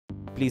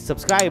please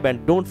subscribe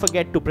and don't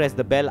forget to press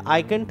the bell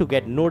icon to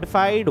get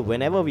notified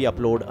whenever we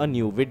upload a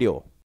new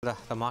video.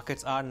 The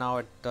markets are now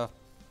at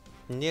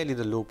nearly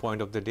the low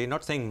point of the day.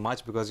 Not saying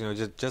much because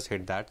just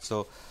hit that.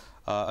 So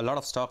a lot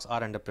of stocks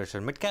are under pressure.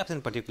 Mid caps in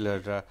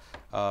particular,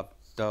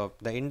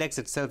 the index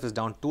itself is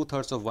down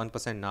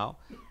 0.2% now,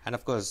 and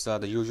of course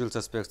the usual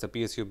suspects, the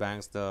PSU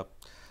banks, the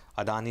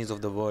Adanis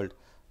of the world,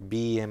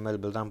 BEML,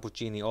 Balram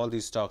Puccini, all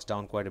these stocks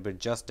down quite a bit.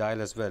 Just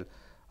Dial as well.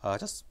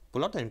 Just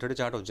pull out the intraday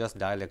chart of Just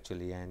Dial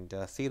actually and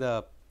see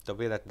the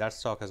way that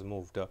stock has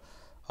moved.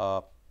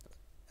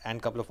 And a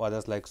couple of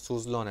others like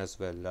Suzlon as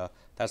well.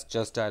 That's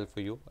Just Dial for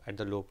you at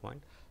the low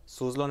point.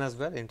 Suzlon as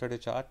well, intraday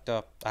chart.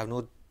 I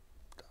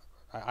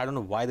don't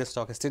know why this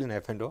stock is still in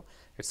F&O.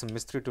 It's a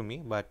mystery to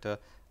me, but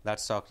that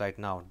stock right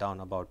now down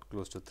about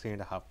close to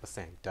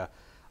 3.5%.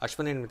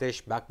 Ashwani and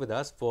Mitesh back with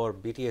us for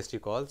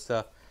BTST calls.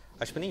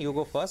 Ashwani, you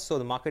go first. So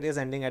the market is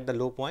ending at the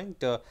low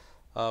point.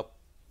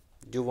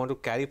 Do you want to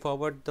carry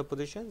forward the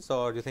positions,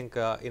 or do you think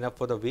enough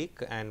for the week?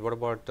 And what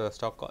about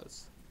stock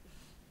calls?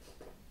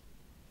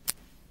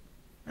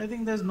 I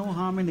think there's no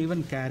harm in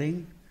even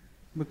carrying,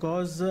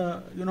 because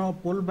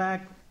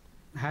pullback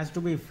has to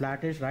be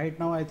flattish. Right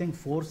now I think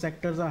 4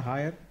 sectors are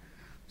higher,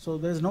 so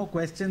there's no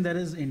question there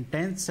is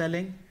intense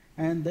selling,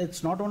 and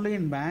it's not only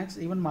in banks.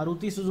 Even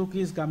Maruti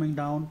Suzuki is coming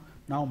down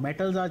now,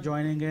 metals are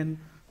joining in,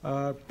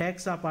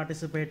 techs are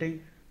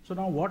participating. So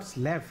now what's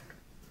left?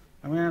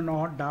 I mean,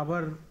 not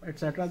Dabur,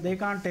 etc., they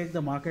can't take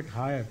the market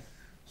higher.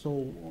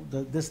 So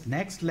this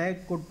next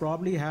leg could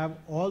probably have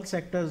all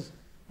sectors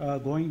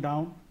going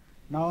down.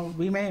 Now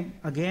we may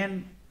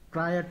again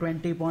try a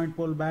 20-point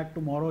pullback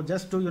tomorrow,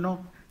 just to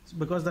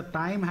because the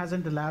time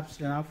hasn't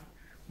elapsed enough.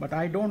 But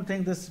I don't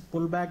think this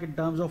pullback in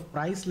terms of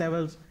price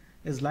levels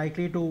is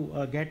likely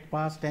to get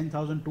past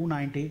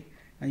 10,290,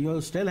 and you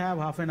will still have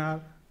half an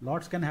hour.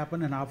 Lots can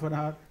happen in half an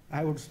hour.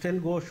 I would still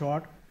go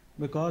short,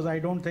 because I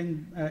don't think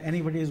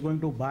anybody is going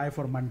to buy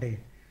for Monday.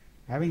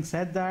 Having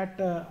said that,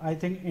 I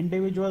think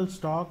individual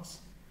stocks,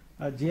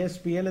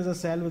 JSPL is a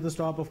sell with a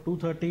stop of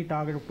 230,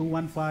 target of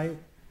 215.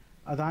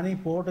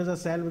 Adani Port is a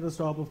sell with a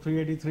stop of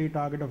 383,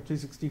 target of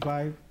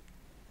 365.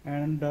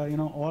 And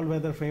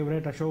all-weather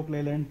favorite Ashok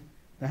Leyland,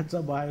 that's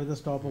a buy with a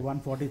stop of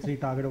 143,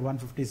 target of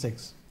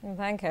 156.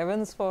 Thank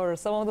heavens for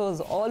some of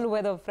those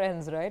all-weather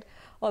friends, right?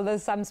 Although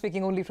I'm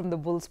speaking only from the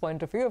bulls'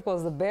 point of view. Of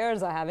course, the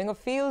bears are having a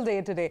field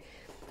day today.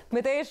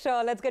 Mitesh,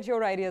 let's get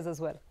your ideas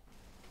as well.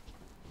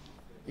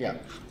 Yeah.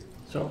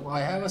 So I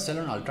have a sell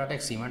on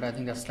Ultratech Cement. I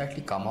think that's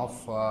slightly come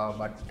off,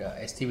 but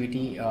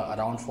STVT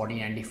around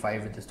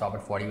 40.95 with the stop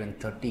at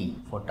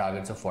 41.30 for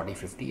targets of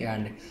 40.50.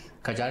 And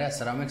Kajaria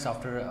Ceramics,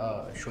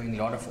 after showing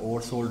a lot of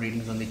oversold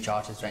readings on the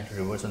charts, is trying to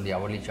reverse on the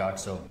hourly chart.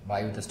 So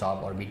buy with the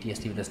stop, or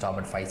BTST with the stop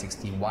at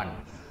 561.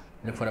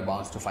 Look for a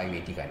bounce to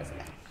 580 kind of a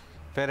line.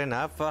 Fair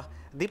enough.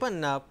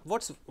 Deepan,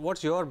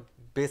 what's your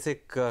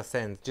basic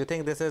sense? Do you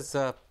think this is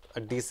a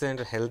decent,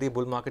 healthy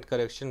bull market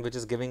correction which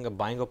is giving a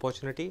buying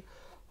opportunity?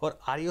 Or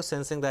are you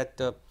sensing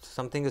that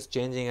something is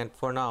changing and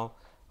for now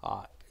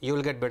you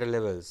will get better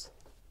levels?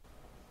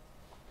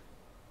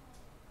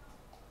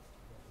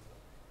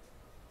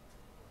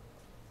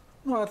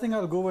 No, I think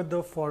I'll go with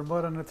the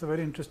former, and it's a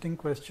very interesting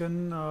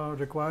question.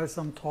 Requires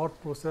some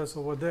thought process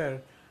over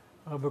there,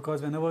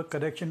 because whenever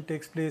correction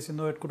takes place,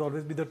 it could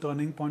always be the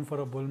turning point for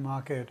a bull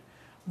market.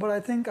 But I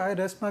think I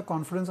rest my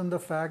confidence on the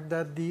fact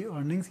that the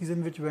earnings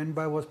season which went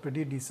by was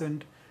pretty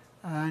decent,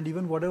 and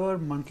even whatever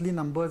monthly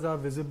numbers are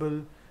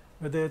visible,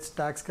 whether it's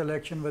tax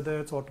collection, whether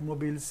it's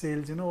automobile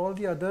sales, all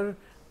the other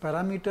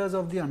parameters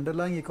of the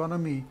underlying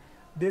economy,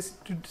 they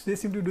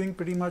seem to be doing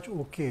pretty much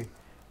okay.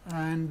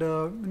 And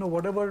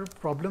whatever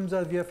problems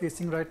that we are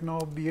facing right now,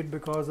 be it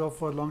because of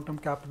long-term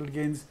capital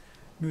gains,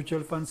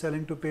 mutual funds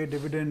selling to pay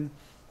dividend,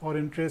 or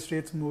interest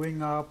rates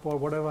moving up, or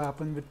whatever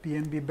happened with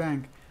PNB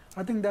Bank,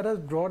 I think that has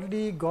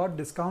broadly got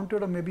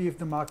discounted, or maybe if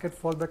the market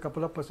falls by a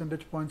couple of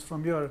percentage points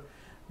from here,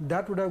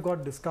 that would have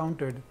got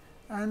discounted.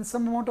 And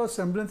some amount of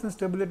semblance and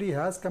stability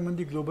has come in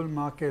the global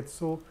market.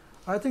 So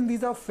I think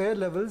these are fair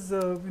levels.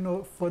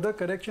 Further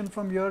correction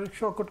from here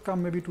sure could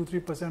come maybe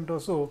 2-3% or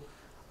so.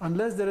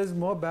 Unless there is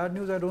more bad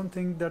news, I don't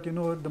think that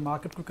the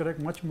market could correct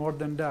much more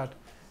than that.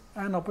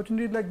 And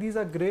opportunities like these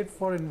are great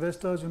for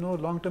investors,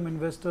 long-term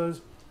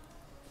investors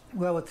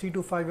who have a 3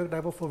 to 5 year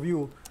type of a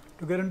view,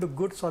 to get into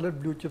good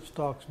solid blue chip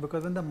stocks.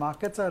 Because when the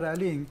markets are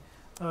rallying,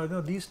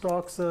 these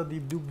stocks, the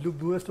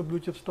bluest of blue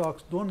chip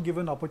stocks, don't give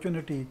an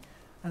opportunity.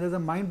 And there's a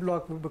mind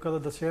block because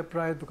of the share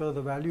price, because of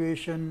the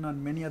valuation,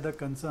 and many other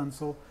concerns.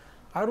 So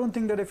I don't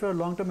think that if you're a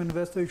long-term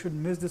investor, you should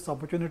miss this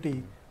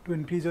opportunity to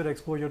increase your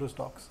exposure to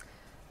stocks.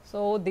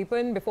 So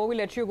Deepan, before we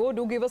let you go,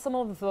 do give us some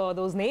of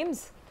those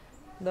names,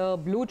 the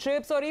blue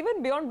chips, or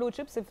even beyond blue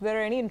chips, if there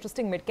are any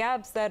interesting mid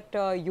caps that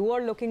you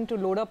are looking to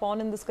load up on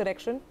in this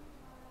correction.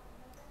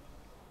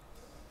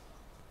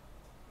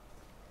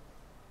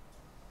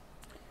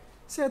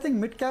 See, I think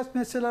mid-caps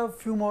may still have a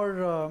few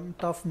more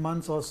tough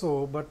months or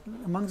so, but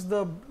amongst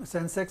the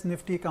Sensex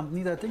Nifty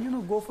companies, I think,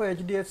 go for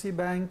HDFC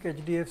Bank,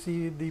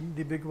 HDFC,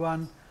 the big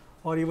one,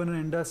 or even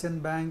an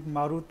IndusInd Bank,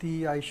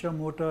 Maruti, Eicher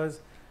Motors.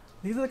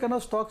 These are the kind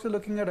of stocks we're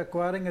looking at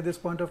acquiring at this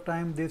point of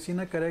time. They've seen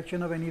a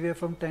correction of anywhere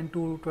from 10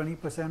 to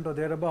 20% or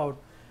thereabout.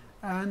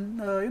 And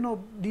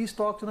these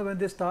stocks, when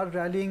they start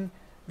rallying,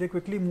 they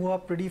quickly move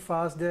up pretty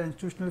fast. They're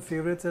institutional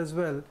favorites as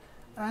well.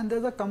 And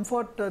there's a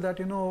comfort that,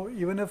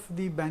 even if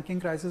the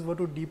banking crisis were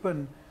to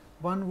deepen,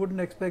 one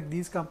wouldn't expect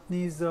these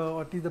companies,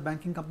 or at least the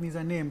banking companies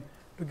I named,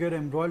 to get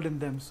embroiled in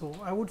them. So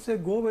I would say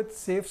go with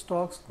safe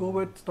stocks, go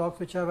with stocks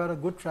which have had a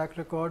good track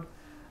record,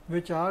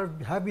 which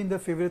have been the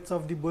favorites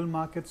of the bull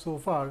market so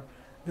far.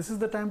 This is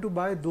the time to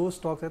buy those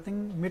stocks. I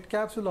think mid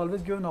caps will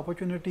always give an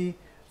opportunity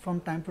from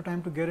time to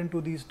time to get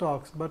into these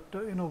stocks, but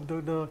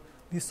the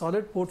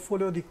solid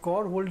portfolio, the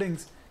core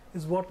holdings,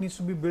 is what needs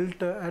to be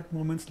built at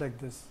moments like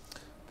this.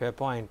 Fair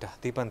point.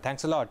 Deepan,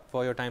 thanks a lot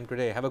for your time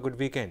today. Have a good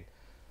weekend.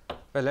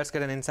 Well, let's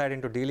get an insight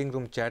into dealing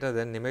room chatter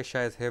then. Nimesh Shah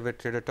is here with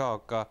Trader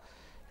Talk.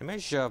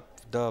 Nimesh,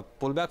 the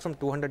pullback from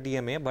 200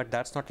 DMA, but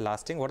that's not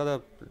lasting. What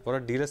are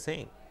dealers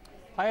saying?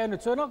 Hi,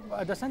 Anuj. So,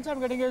 the sense I'm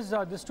getting is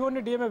this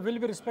 200 DMA will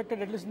be respected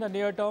at least in the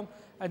near term,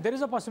 and there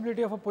is a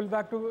possibility of a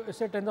pullback to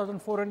say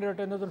 10,400 or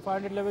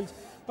 10,500 levels.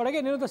 But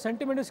again, the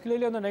sentiment is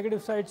clearly on the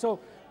negative side. So,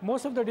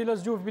 most of the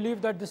dealers do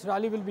believe that this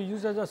rally will be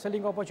used as a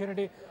selling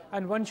opportunity,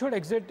 and one should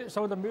exit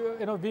some of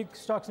the weak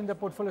stocks in the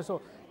portfolio.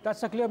 So,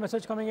 that's a clear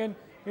message coming in.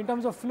 In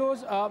terms of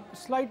flows,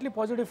 slightly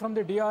positive from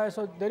the DIS,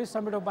 so there is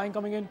some bit of buying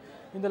coming in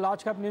the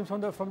large cap names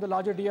from the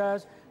larger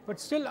DIS. But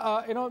still,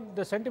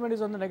 the sentiment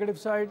is on the negative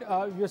side.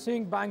 We are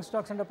seeing bank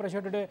stocks under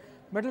pressure today.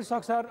 Metal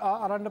stocks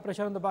are under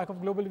pressure on the back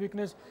of global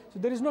weakness. So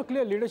there is no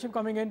clear leadership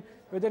coming in,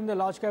 whether in the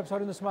large caps or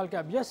in the small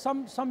cap. Yes,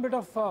 some bit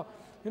of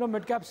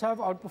mid caps have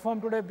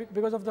outperformed today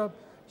because of the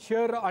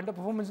sheer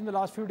underperformance in the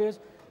last few days.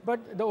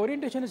 But the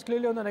orientation is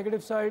clearly on the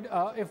negative side.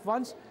 If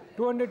once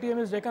 200 TM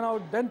is taken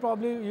out, then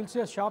probably you'll see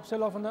a sharp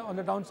sell-off on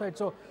the downside.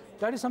 So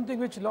that is something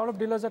which a lot of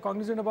dealers are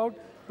cognizant about.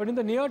 But in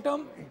the near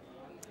term,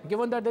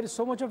 given that there is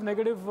so much of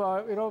negative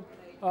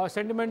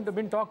sentiment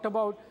being talked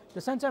about,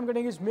 the sense I'm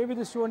getting is maybe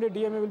this 200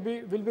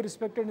 DMA will be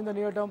respected in the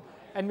near term,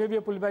 and maybe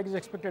a pullback is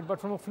expected. But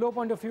from a flow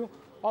point of view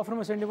or from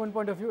a sentiment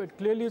point of view, it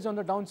clearly is on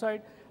the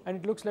downside, and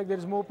it looks like there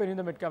is more pain in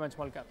the mid cap and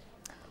small cap.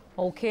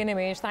 Okay,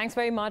 Nimesh, thanks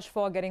very much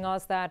for getting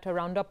us that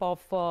roundup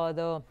of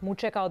the mood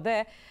check out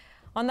there.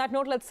 On that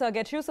note, let's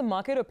get you some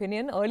market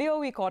opinion. Earlier,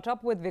 we caught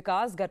up with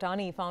Vikas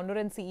Gatani, founder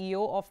and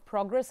CEO of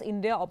Progress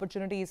India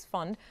Opportunities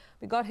Fund.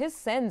 We got his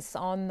sense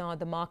on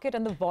the market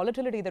and the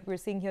volatility that we're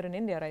seeing here in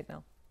India right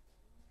now.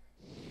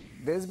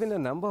 There's been a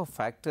number of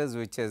factors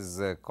which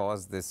has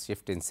caused this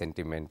shift in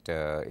sentiment.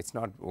 It's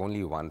not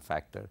only one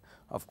factor.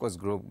 Of course,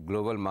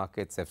 global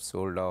markets have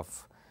sold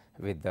off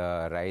with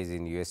the rise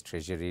in US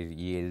Treasury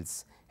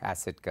yields,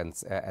 asset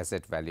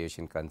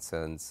valuation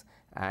concerns,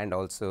 and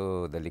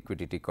also the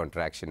liquidity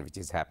contraction which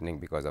is happening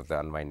because of the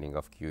unwinding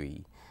of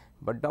QE.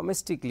 But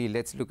domestically,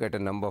 let's look at a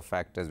number of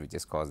factors which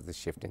has caused this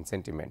shift in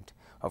sentiment.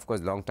 Of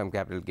course, long-term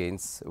capital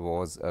gains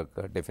was a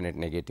definite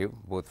negative,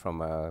 both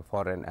from a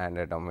foreign and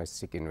a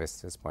domestic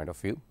investors' point of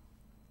view.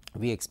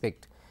 We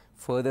expect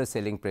further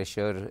selling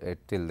pressure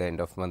till the end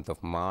of month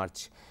of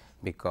March,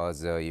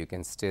 because you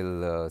can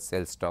still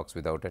sell stocks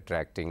without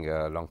attracting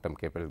long-term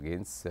capital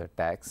gains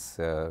tax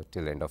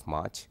till end of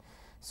March.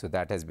 So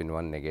that has been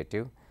one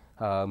negative.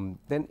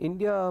 Then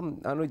India,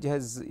 Anuj,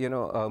 has,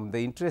 the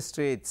interest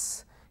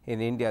rates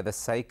in India, the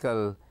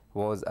cycle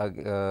was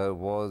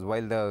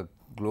while the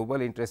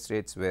global interest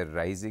rates were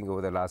rising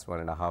over the last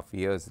 1.5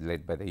 years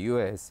led by the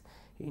US,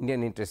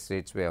 Indian interest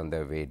rates were on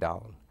their way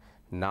down.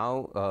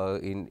 Now,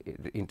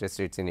 interest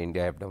rates in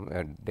India have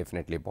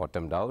definitely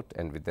bottomed out,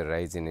 and with the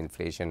rise in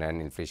inflation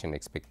and inflation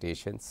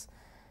expectations,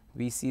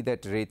 we see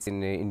that rates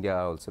in India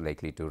are also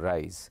likely to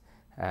rise,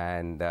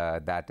 and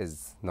that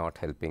is not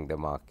helping the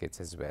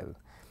markets as well.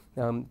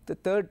 The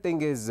third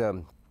thing is,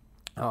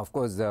 of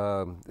course,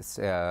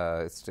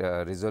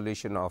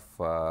 resolution of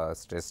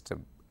stressed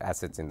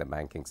assets in the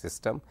banking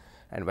system,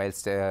 and while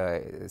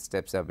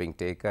steps are being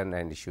taken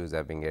and issues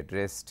are being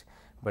addressed,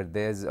 but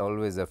there's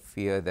always a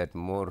fear that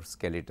more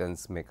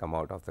skeletons may come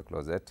out of the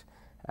closet,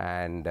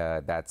 and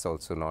that's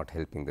also not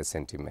helping the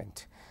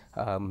sentiment.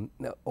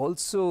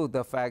 Also,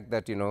 the fact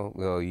that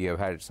you have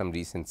had some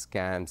recent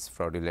scams,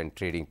 fraudulent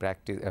trading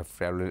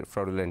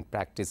fraudulent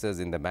practices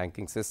in the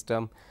banking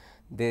system.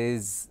 There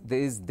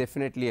is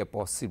definitely a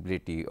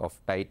possibility of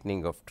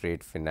tightening of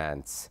trade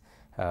finance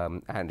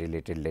and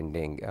related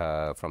lending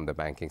from the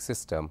banking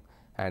system,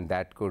 and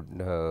that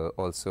could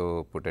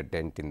also put a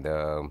dent in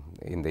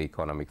the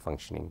economic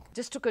functioning.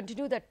 Just to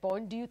continue that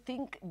point, do you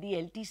think the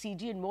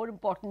LTCG and more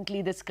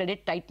importantly this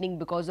credit tightening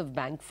because of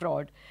bank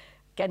fraud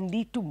can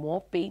lead to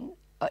more pain?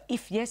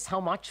 If yes,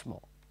 how much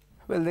more?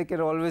 Well, there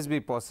can always be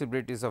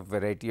possibilities of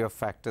variety of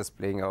factors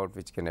playing out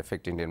which can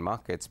affect Indian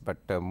markets, but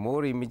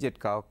more immediate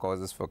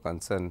causes for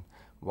concern,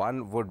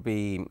 one would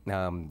be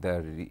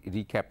the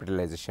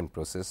recapitalization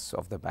process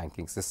of the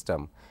banking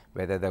system,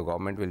 whether the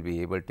government will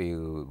be able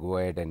to go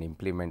ahead and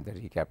implement the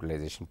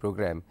recapitalization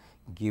program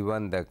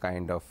given the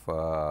kind of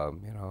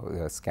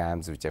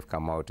scams which have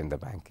come out in the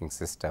banking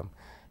system.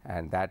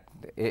 and that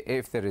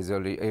if the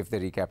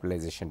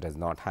recapitalization does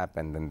not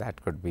happen, then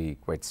that could be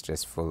quite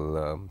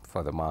stressful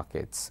for the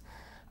markets.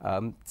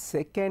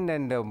 Second,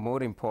 and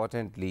more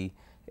importantly,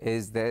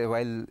 is that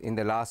while in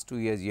the last 2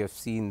 years you have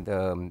seen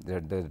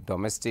the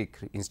domestic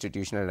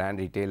institutional and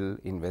retail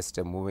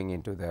investor moving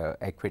into the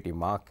equity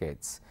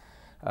markets,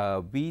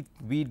 we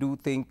do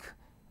think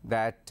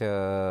that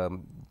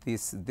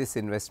this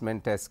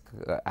investment has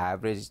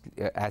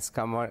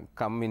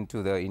come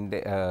into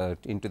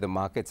the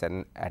markets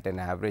and at an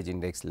average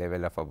index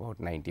level of about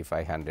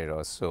 9,500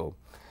 or so.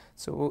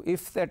 So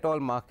if that all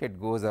market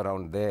goes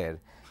around there,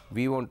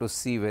 we want to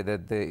see whether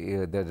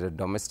the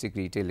domestic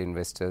retail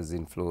investors'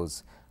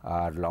 inflows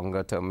are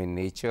longer term in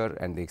nature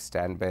and they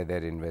stand by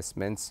their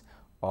investments,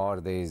 or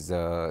there is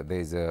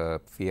a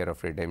fear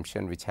of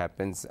redemption which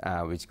happens,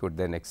 which could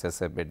then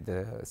exacerbate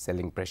the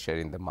selling pressure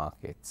in the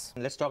markets.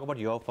 Let's talk about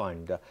your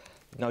fund.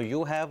 Now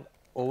you have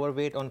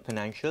overweight on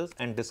financials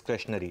and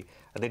discretionary.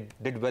 They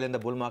did well in the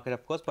bull market,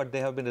 of course, but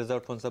they have been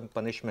reserved for some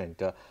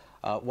punishment.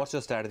 What's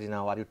your strategy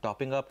now? Are you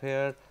topping up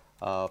here?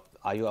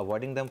 Are you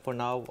avoiding them for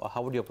now?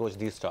 How would you approach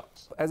these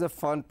stocks? As a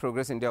fund,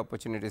 Progress India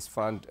Opportunities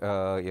Fund,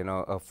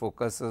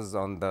 focuses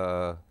on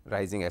the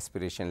rising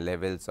aspiration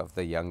levels of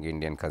the young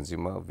Indian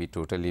consumer. We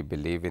totally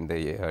believe in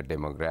the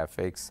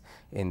demographics,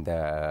 in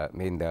the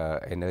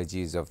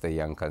energies of the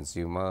young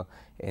consumer,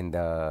 in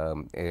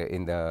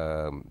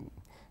the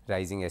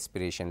rising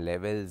aspiration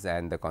levels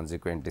and the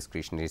consequent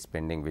discretionary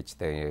spending which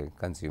the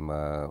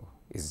consumer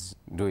is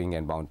doing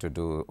and bound to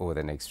do over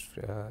the next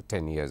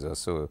 10 years or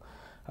so.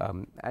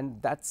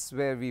 And that's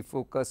where we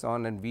focus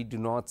on, and we do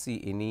not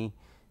see any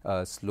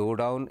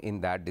slowdown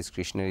in that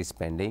discretionary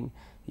spending.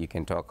 You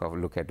can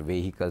look at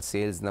vehicle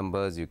sales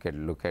numbers, you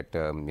can look at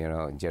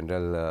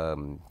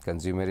general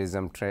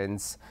consumerism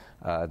trends.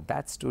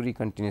 That story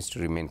continues to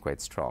remain quite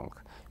strong.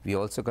 We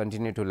also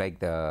continue to like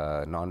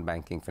the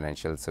non-banking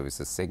financial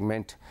services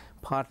segment,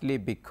 partly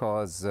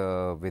because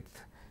with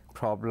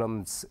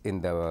problems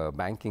in the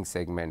banking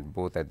segment,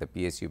 both at the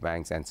PSU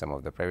banks and some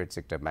of the private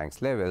sector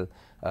banks level,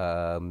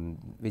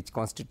 which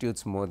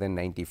constitutes more than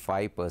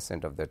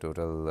 95% of the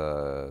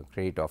total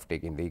credit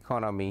offtake in the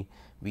economy,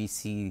 we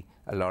see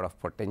a lot of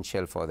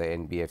potential for the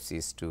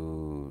NBFCs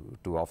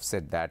to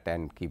offset that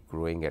and keep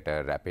growing at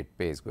a rapid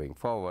pace going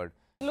forward.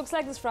 It looks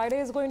like this Friday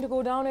is going to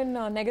go down in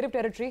negative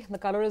territory. The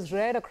color is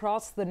red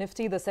across the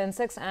Nifty, the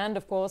Sensex, and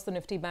of course the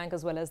Nifty Bank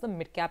as well as the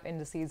mid-cap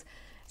indices.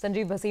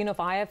 Sanjeev Bhasin of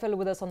IIFL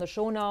with us on the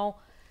show now.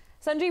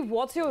 Sanjeev,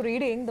 what's your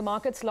reading? The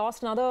market's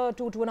lost another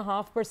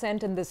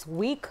 2.5% in this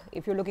week.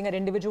 If you're looking at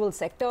individual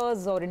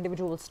sectors or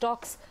individual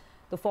stocks,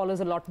 the fall is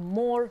a lot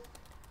more.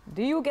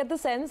 Do you get the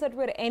sense that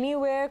we're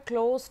anywhere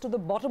close to the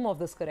bottom of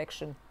this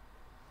correction?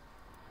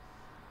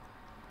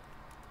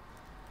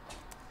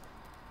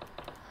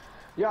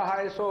 Yeah,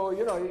 hi. So,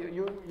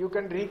 you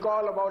can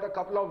recall about a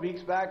couple of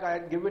weeks back, I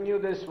had given you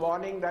this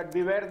warning that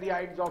beware the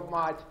Ides of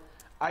March.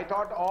 I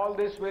thought all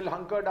this will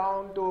hunker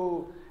down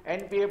to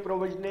NPA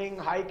provisioning,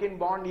 hike in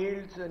bond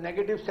yields,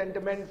 negative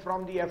sentiment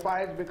from the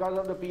FIs because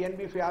of the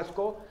PNB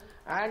fiasco,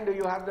 and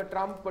you have the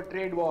Trump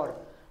trade war.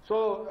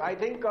 So I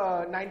think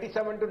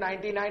 97 to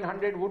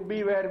 9900 would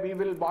be where we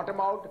will bottom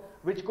out,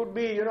 which could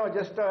be,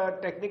 just a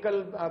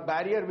technical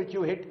barrier which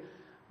you hit.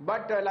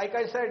 But like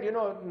I said,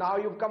 now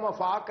you've come a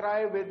far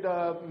cry with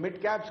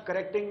mid caps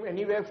correcting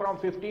anywhere from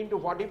 15 to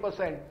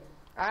 40%.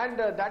 And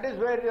that is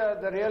where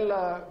the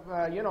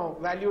real,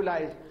 value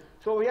lies.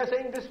 So we are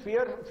saying this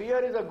fear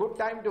is a good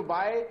time to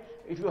buy.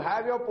 If you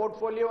have your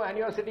portfolio and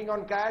you are sitting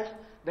on cash,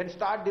 then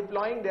start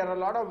deploying. There are a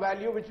lot of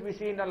value which we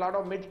see in a lot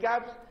of mid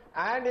caps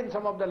and in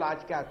some of the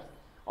large caps.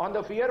 On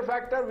the fear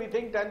factor, we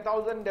think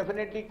 10,000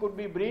 definitely could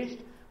be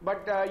breached,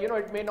 but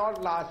it may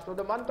not last. So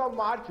the month of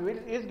March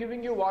is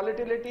giving you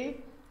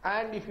volatility,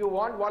 and if you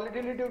want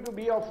volatility to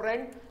be your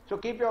friend, so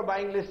keep your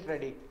buying list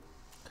ready.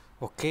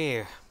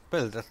 Okay.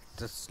 Well,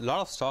 there's a lot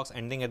of stocks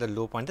ending at the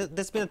low point.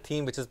 There's been a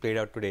theme which has played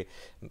out today.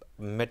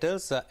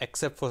 Metals,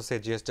 except for say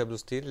JSW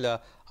Steel,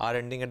 are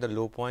ending at the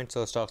low point.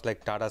 So stocks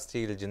like Tata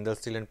Steel, Jindal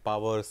Steel and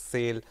Power,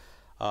 SAIL,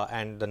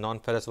 and the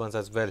non-ferrous ones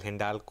as well,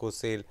 Hindalco,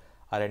 SAIL,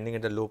 are ending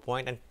at the low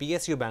point. And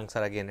PSU banks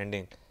are again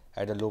ending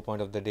at the low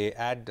point of the day.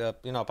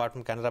 Apart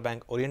from Canara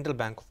Bank, Oriental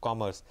Bank of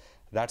Commerce,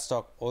 that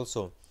stock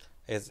also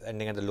is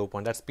ending at the low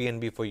point. That's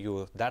PNB for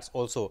you. That's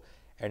also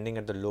ending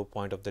at the low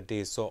point of the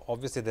day. So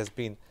obviously there's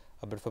been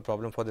a bit of a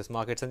problem for this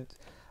market. And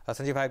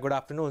Sanjeev, hi, good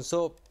afternoon.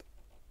 So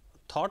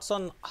thoughts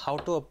on how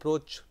to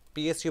approach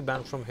PSU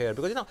Bank from here?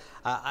 Because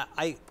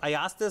I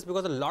ask this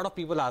because a lot of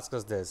people ask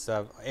us this.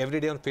 Every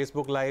day on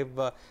Facebook Live,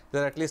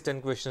 there are at least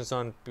 10 questions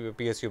on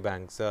PSU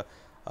banks.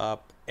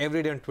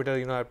 Every day on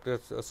Twitter,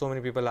 so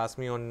many people ask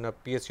me on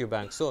PSU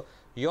banks. So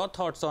your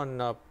thoughts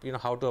on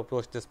how to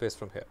approach this space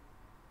from here?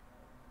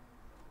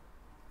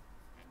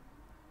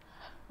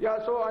 Yeah,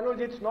 so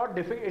Anuj,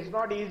 it's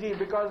not easy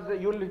because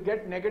you'll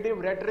get negative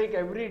rhetoric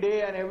every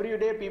day, and every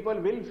day people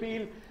will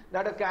feel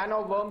that a can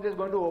of worms is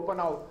going to open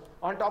out.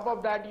 On top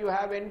of that, you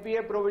have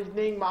NPA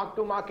provisioning,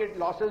 mark-to-market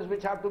losses,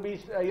 which have to be,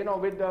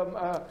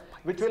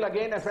 which will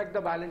again affect the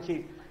balance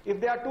sheet.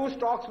 If there are two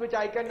stocks which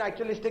I can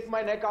actually stick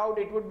my neck out,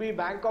 it would be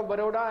Bank of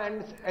Baroda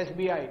and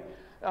SBI.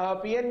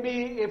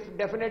 PNB, if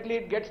definitely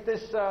it gets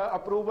this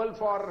approval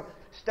for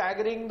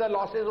staggering the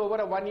losses over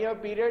a 1-year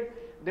period,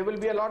 there will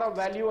be a lot of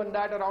value in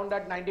that around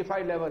that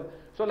 95 level.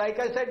 So like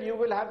I said, you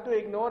will have to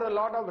ignore a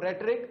lot of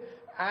rhetoric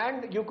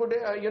and you could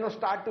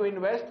start to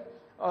invest.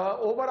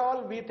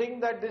 Overall, we think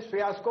that this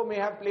fiasco may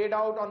have played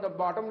out on the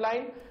bottom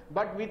line,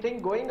 but we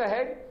think going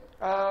ahead,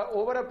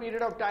 over a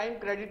period of time,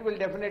 credit will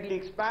definitely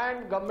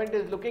expand. Government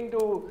is looking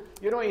to,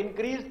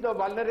 increase the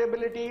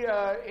vulnerability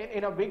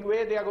in a big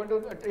way. They are going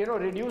to,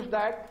 reduce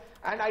that,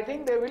 and I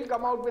think they will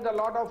come out with a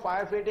lot of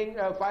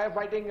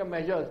firefighting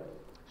measures.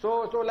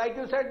 So like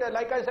I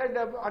said,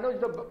 Anuj,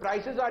 the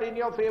prices are in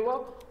your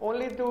favor.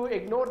 Only to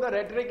ignore the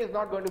rhetoric is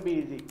not going to be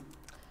easy.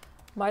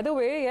 By the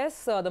way,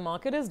 yes, the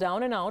market is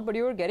down and out, but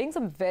you're getting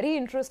some very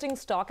interesting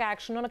stock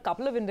action on a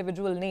couple of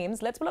individual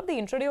names. Let's pull up the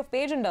intraday of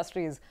Page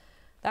Industries.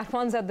 That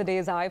one's at the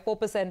day's high,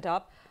 4%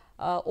 up.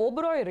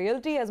 Oberoi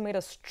Realty has made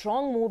a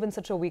strong move in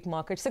such a weak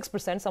market,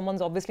 6%.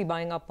 Someone's obviously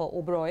buying up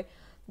Oberoi.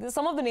 There's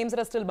some of the names that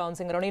are still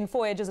bouncing around.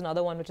 Info Edge is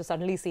another one which is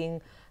suddenly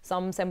seeing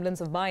some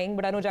semblance of buying.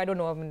 But Anuj, I don't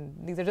know. I mean,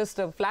 these are just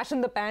flash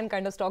in the pan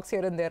kind of stocks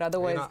here and there.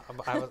 Otherwise,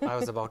 I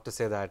was about to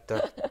say that.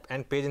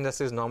 And Page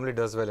Industries normally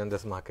does well in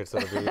this market, so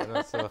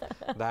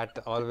that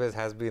always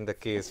has been the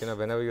case.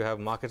 Whenever you have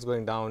markets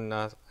going down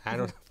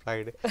and on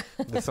Friday,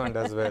 this one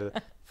does well.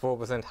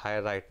 4%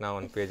 higher right now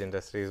on Page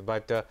Industries.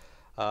 But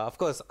of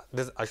course,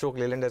 there's Ashok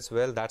Leyland as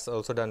well. That's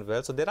also done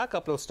well. So there are a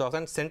couple of stocks.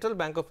 And Central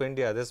Bank of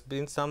India, there's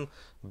been some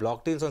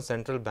block deals on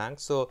central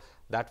banks. So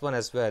that one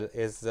as well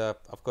is,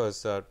 of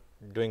course,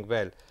 doing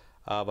well.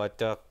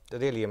 But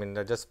really, I mean,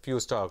 just few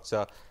stocks.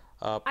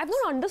 I've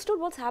not understood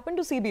what's happened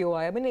to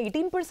CBOI. I mean,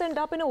 18%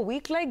 up in a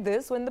week like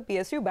this when the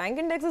PSU Bank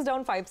Index is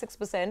down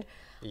 5-6%.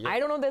 Yep. I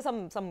don't know, there's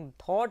some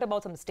thought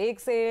about some stake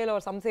sale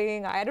or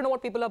something. I don't know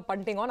what people are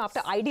punting on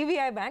after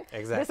IDVI Bank.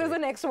 Exactly. This is the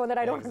next one that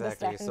I don't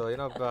understand. So,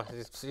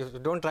 you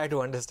don't try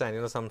to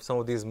understand, some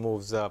of these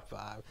moves.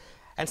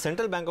 And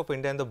Central Bank of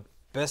India in the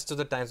best of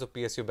the times of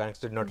PSU banks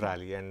did not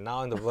rally, and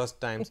now in the worst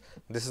times,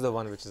 this is the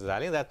one which is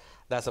rallying.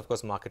 That's of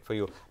course market for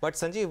you. But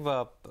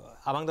Sanjeev,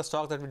 among the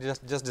stocks that we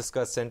just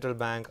discussed, Central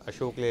Bank,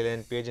 Ashok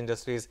Leyland, Page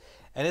Industries,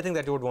 anything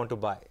that you would want to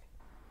buy?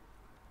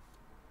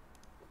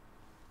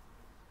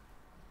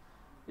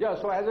 Yeah,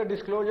 so as a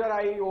disclosure,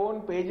 I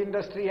own Page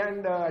Industry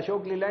and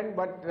Ashok Leyland,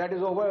 but that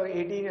is over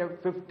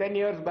 10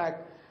 years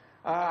back.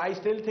 I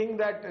still think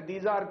that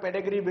these are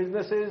pedigree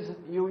businesses.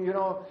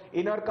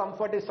 Inner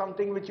comfort is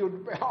something which you're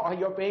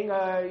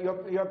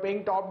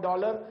paying top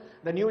dollar.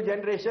 The new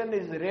generation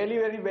is really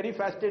very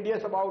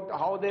fastidious about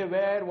how they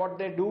wear, what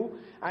they do,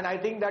 and I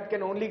think that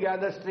can only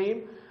gather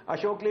steam.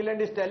 Ashok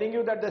Leyland is telling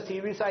you that the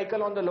CV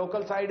cycle on the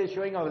local side is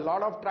showing a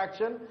lot of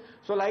traction.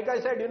 So like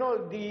I said,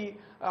 the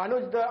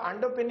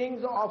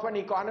underpinnings of an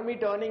economy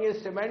turning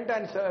is cement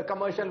and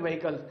commercial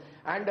vehicles.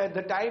 And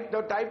the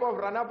type of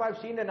run-up I've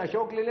seen in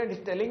Ashok Leyland is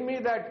telling me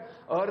that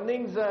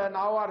earnings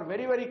now are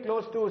very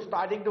close to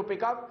starting to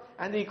pick up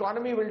and the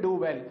economy will do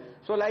well.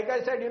 So like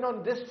I said,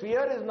 this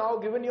fear is now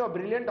given you a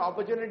brilliant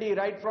opportunity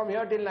right from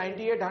here till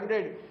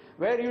 9800,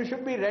 where you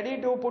should be ready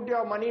to put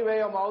your money where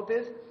your mouth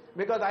is.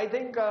 Because I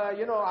think,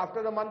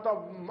 after the month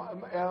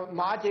of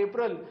March,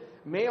 April,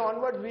 May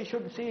onwards, we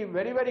should see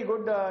very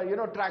good,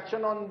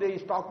 traction on the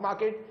stock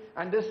market.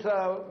 And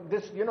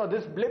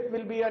this blip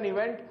will be an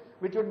event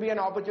which would be an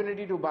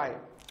opportunity to buy.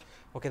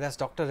 Okay, that's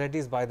Dr.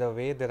 Reddy's, by the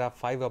way. There are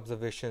 5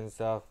 observations.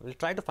 We'll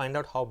try to find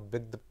out how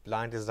big the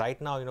plant is.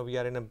 Right now, we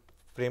are in a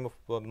frame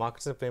of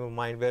markets in a frame of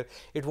mind where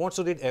it wants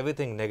to read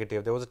everything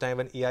negative. There was a time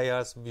when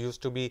EIRs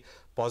used to be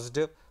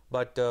positive,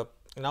 but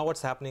now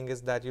what's happening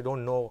is that you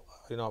don't know,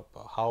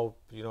 how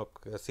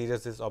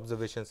serious these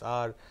observations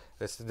are.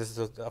 This is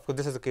of course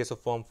this is a case of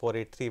Form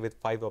 483 with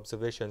 5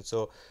 observations.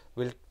 So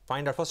we'll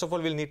find out. First of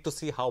all, we'll need to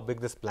see how big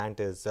this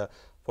plant is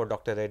for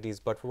Dr. Reddy's.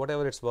 But for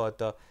whatever it's worth,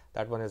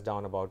 that one is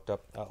down about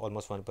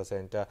almost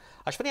 1%.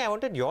 Ashwani, I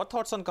wanted your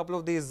thoughts on a couple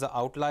of these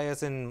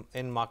outliers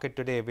in market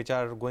today, which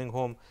are going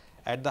home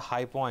at the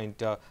high point.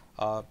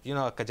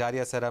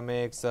 Kajaria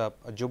Ceramics,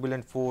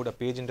 Jubilant Food,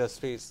 Page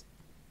Industries.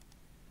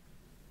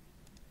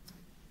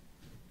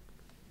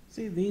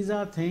 See, these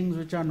are things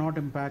which are not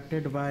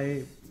impacted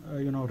by,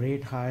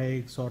 rate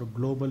hikes or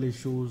global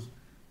issues.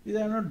 These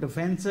are not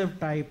defensive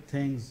type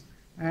things.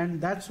 And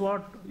that's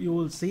what you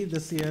will see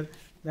this year,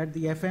 that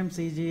the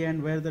FMCG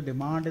and where the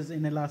demand is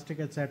inelastic,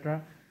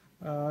 etc.,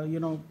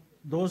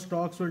 those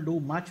stocks will do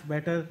much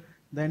better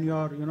than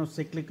your,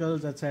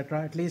 cyclicals,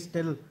 etc., at least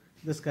till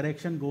this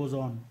correction goes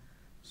on.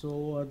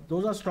 So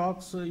those are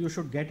stocks you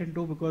should get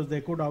into because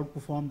they could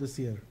outperform this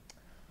year.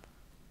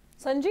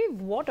 Sanjeev,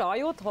 what are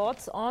your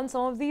thoughts on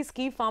some of these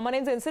key pharma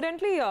names?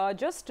 Incidentally,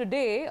 just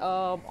today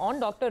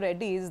on Dr.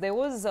 Reddy's, there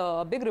was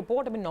a big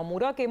report. I mean,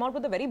 Nomura came out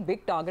with a very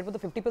big target with a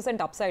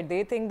 50% upside.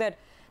 They think that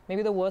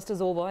maybe the worst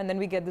is over, and then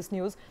we get this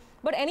news.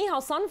 But anyhow,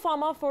 Sun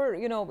Pharma, for,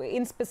 you know,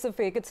 in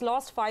specific, it's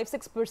lost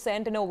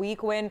 5-6% in a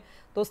week when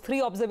those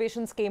 3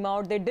 observations came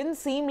out. They didn't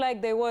seem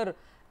like they were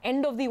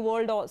end of the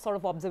world sort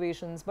of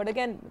observations. But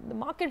again, the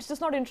market's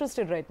just not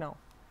interested right now.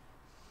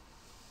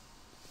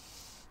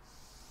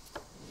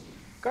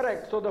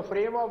 Correct. So the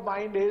frame of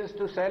mind is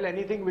to sell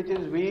anything which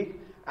is weak,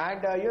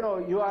 and you know,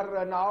 you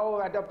are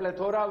now at a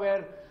plethora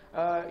where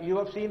you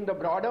have seen the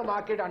broader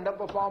market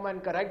underperform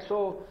and correct.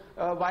 So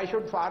why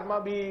should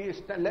pharma be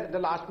the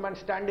last man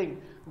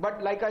standing?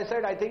 But like I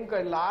said, I think a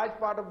large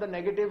part of the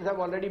negatives have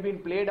already been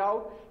played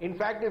out. In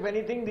fact, if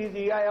anything, these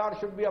EIR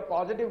should be a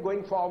positive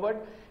going forward,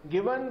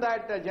 given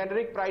that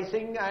generic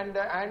pricing and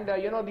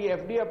you know, the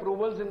FDA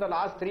approvals in the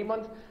last 3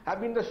 months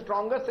have been the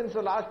strongest since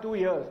the last 2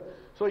 years.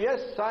 So yes,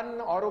 Sun,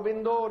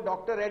 Aurobindo,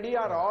 Dr. Reddy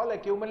are all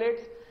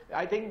accumulates.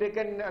 I think they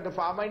can, the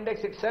pharma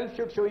index itself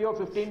should show you a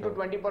 15 to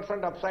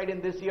 20% upside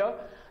in this year.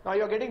 Now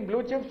you're getting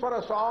blue chips for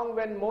a song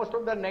when most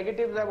of the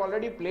negatives have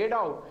already played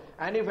out.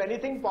 And if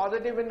anything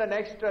positive in the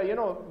next, you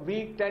know,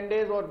 week, 10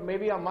 days or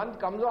maybe a month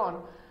comes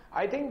on,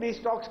 I think these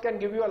stocks can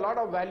give you a lot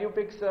of value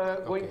picks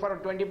going for a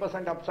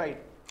 20% upside.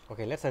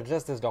 Okay, let's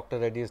address this Dr.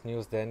 Reddy's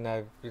news then.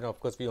 You know, of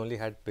course, we only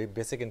had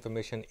basic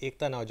information.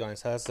 Ekta now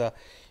joins us.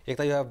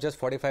 Ekta, you have just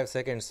 45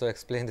 seconds, so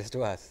explain this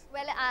to us.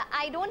 Well,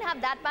 I don't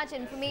have that much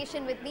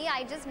information with me.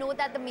 I just know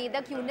that the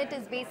Medak unit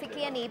is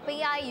basically an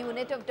API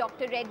unit of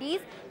Dr.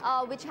 Reddy's,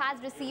 which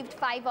has received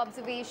 5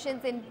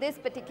 observations in this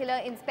particular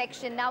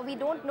inspection. Now, we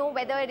don't know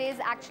whether it is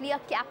actually a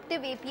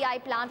captive API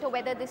plant or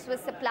whether this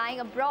was supplying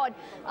abroad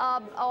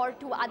or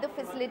to other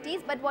facilities.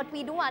 But what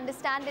we do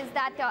understand is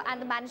that,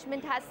 and the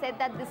management has said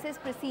that this is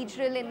procedural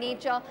in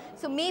nature,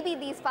 so maybe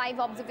these 5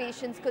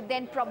 observations could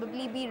then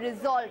probably be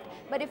resolved.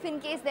 But if in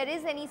case there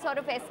is any sort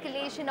of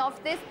escalation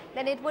of this,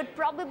 then it would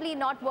probably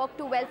not work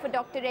too well for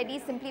Dr. Reddy,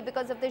 simply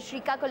because of the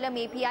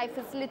Srikakulam API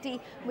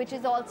facility, which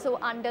is also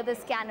under the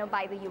scanner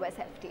by the US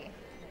FDA.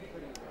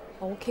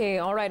 Okay,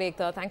 all right,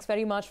 Ekta. Thanks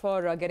very much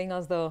for getting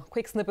us the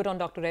quick snippet on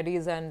Dr.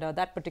 Reddy's and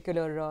that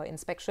particular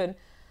inspection.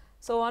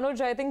 So, Anuj,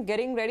 I think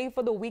getting ready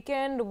for the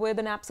weekend with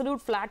an absolute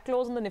flat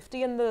close on the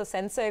Nifty and the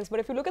Sensex. But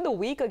if you look at the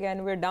week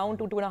again, we're down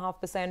to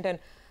 2.5%, and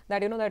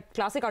that, you know, that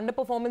classic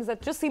underperformance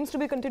that just seems to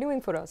be continuing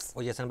for us.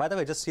 Oh yes, and by the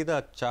way, just see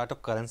the chart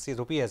of currency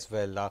rupee as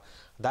well.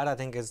 That I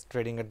think is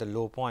trading at the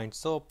low point.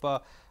 So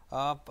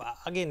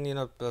again, you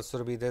know,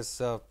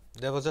 Surabhi,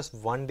 there was just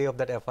 1 day of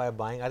that FI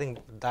buying. I think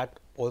that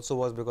also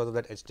was because of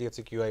that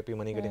HDFC QIP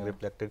money getting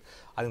reflected.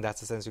 I think that's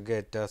the sense you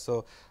get.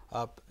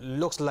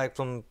 Looks like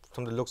from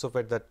the looks of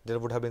it that there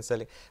would have been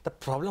selling. The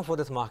problem for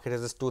this market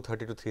is this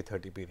 230 to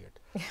 330 period.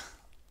 Yeah.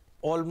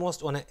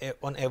 Almost on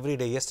every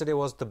day. Yesterday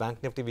was the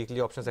Bank Nifty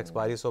weekly options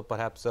expiry, so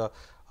perhaps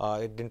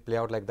it didn't play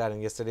out like that.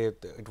 And yesterday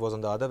it was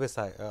on the other way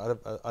side,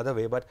 other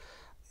way. But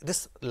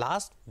this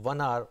last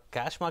 1 hour,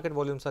 cash market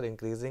volumes are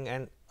increasing,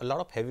 and a lot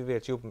of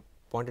heavyweights. You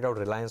pointed out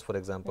Reliance, for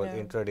example,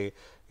 intraday.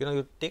 You know,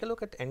 you take a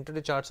look at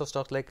intraday charts of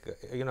stocks like,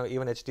 you know,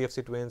 even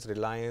HDFC Twins,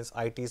 Reliance,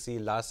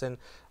 ITC, Larsen.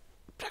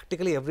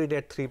 Practically every day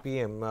at 3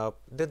 p.m.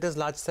 There's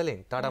large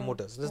selling. Tata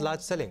Motors, there's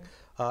large selling.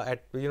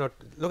 You know,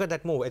 look at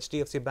that move,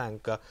 HDFC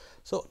Bank.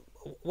 So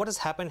what has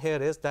happened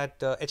here is that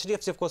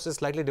HDFC, of course, is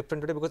slightly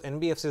different today because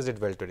NBFCs did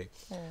well today.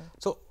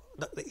 So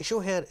the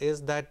issue here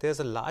is that there's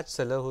a large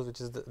seller,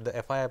 which is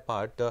the FII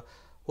part,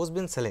 who's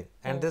been selling,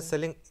 and they're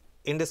selling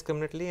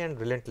indiscriminately and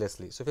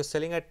relentlessly. So if you're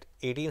selling at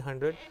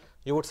 1800,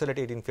 you would sell at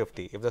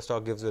 1850 if the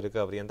stock gives you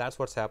recovery, and that's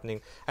what's happening.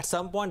 At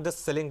some point, this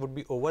selling would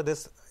be over.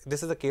 This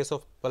is a case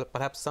of, well,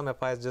 perhaps some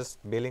FIs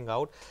just bailing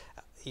out.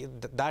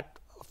 That,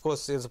 of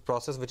course, is a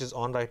process which is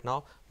on right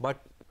now,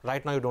 but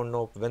right now you don't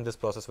know when this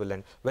process will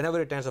end.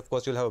 Whenever it ends, of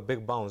course, you'll have a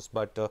big bounce,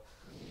 but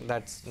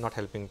that's not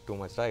helping too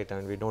much, right? I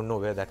mean, we don't know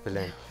where that will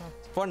end.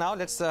 For now,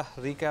 let's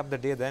recap the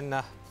day then.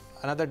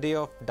 Another day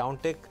of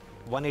downtick,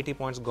 180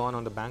 points gone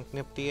on the Bank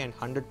Nifty and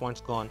 100 points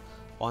gone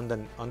on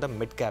the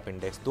mid-cap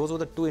index. Those were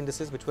the 2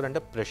 indices which were under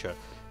pressure.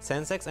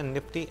 Sensex and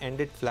Nifty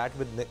ended flat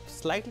with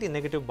slightly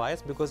negative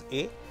bias because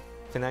A,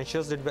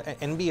 financials did well,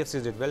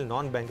 NBFCs did well,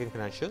 non-banking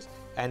financials,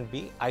 and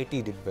B, IT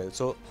did well.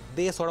 So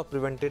they sort of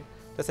prevented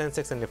the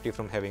Sensex and Nifty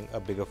from having a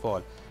bigger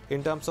fall.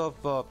 In terms of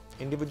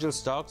individual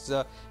stocks,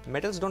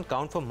 metals don't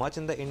count for much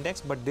in the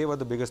index, but they were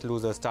the biggest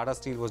losers. Tata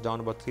Steel was down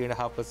about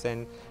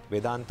 3.5%,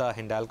 Vedanta,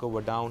 Hindalco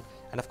were down,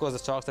 and of course the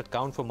stocks that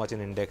count for much in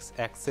index,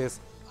 Axis,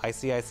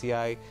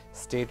 ICICI,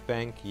 State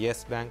Bank,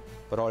 Yes Bank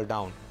were all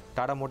down.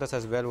 Tata Motors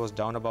as well was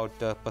down about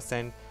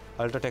 %.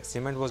 Ultratech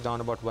Cement was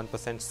down about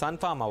 1%. Sun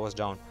Pharma was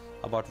down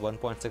about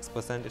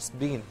 1.6%. It's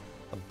been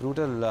a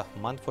brutal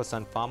month for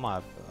Sun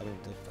Pharma. I mean,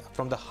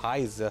 from the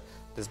highs,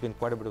 there's been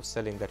quite a bit of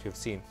selling that you've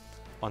seen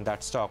on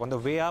that stock. On the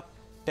way up,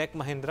 Tech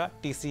Mahindra,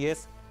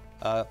 TCS,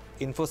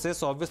 Infosys.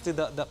 So obviously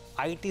the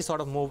IT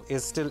sort of move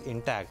is still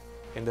intact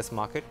in this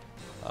market.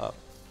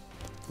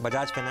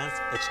 Bajaj Finance,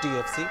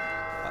 HDFC,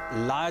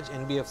 large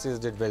NBFCs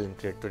did well in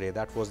trade today.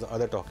 That was the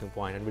other talking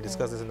point, and we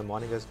discussed this in the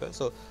morning as well.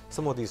 So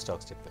some of these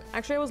stocks did well.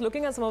 Actually, I was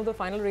looking at some of the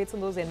final rates on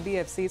those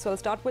NBFCs. So I'll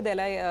start with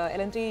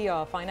L&T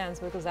Finance,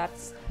 because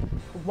that's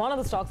one of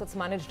the stocks that's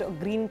managed a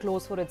green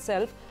close for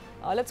itself.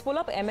 Let's pull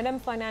up M&M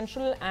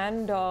Financial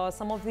and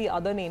some of the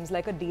other names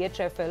like a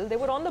DHFL. They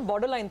were on the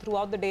borderline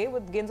throughout the day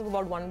with gains of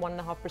about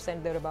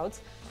 1.5%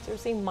 thereabouts. So you're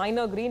seeing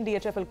minor green.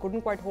 DHFL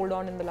couldn't quite hold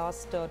on in the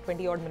last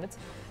 20 odd minutes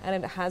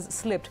and it has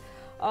slipped.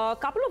 A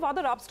couple of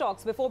other up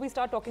stocks before we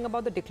start talking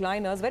about the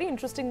decliners. Very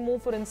interesting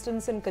move, for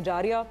instance, in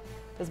Kajaria.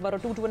 There's about a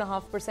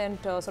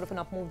 2.5% sort of an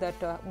up move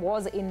that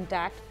was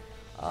intact.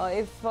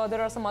 If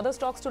there are some other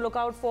stocks to look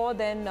out for,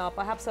 then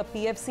perhaps a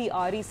PFC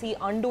REC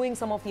undoing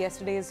some of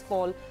yesterday's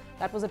fall.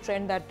 That was a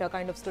trend that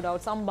kind of stood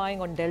out. Some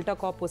buying on Delta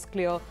Corp was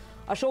clear.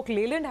 Ashok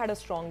Leyland had a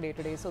strong day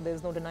today, so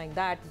there's no denying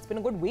that. It's been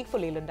a good week for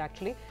Leyland,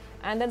 actually.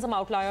 And then some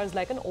outliers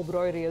like an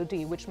Oberoi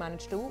Realty, which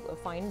managed to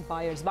find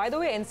buyers. By the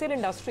way, NCL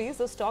Industries,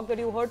 the stock that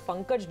you heard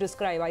Pankaj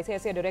describe,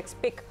 ICICI Direct's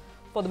pick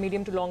for the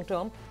medium to long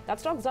term,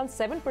 that stock's done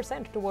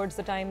 7% towards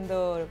the time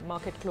the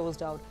market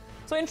closed out.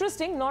 So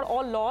interesting, not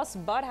all loss,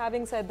 but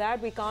having said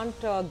that, we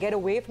can't get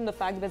away from the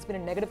fact that there's been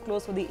a negative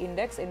close for the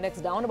index.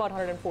 Index down about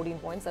 114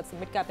 points. That's the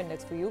mid-cap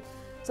index for you.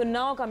 So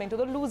now coming to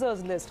the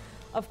losers list.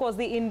 Of course,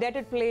 the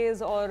indebted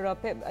plays or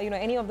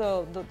any of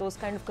those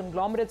kind of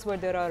conglomerates where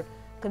there are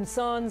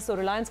concerns. So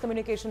Reliance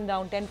Communication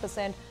down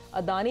 10%.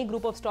 Adani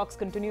group of stocks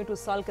continue to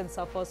sulk and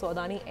suffer. So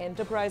Adani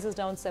Enterprises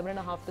down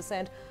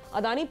 7.5%.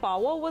 Adani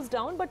Power was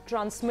down, but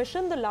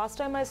transmission the last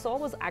time I saw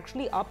was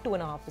actually up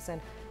 2.5%.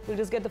 We'll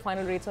just get the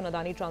final rates on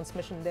Adani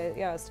Transmission there.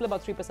 Yeah, still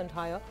about 3%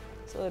 higher.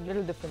 So a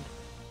little different.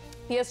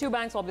 PSU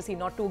banks obviously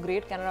not too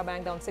great. Canara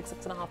Bank down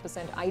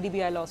 6.5%.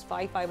 IDBI lost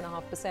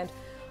 5.5%.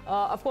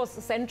 Of course,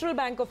 the Central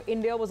Bank of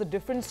India was a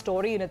different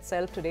story in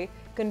itself today.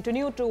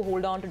 Continued to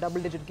hold on to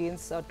double-digit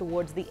gains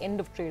towards the end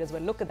of trade as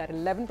well. Look at that,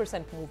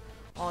 11% move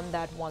on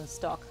that one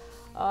stock.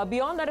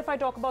 Beyond that, if I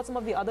talk about some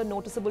of the other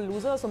noticeable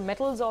losers, so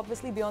metals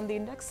obviously beyond the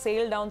index,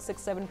 SAIL down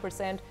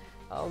 6-7%.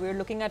 We're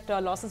looking at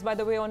losses, by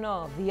the way, on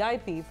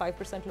VIP,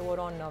 5% lower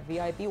on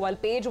VIP, while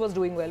Page was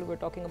doing well. We're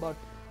talking about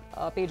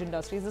Page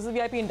Industries. This is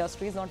VIP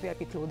Industries, not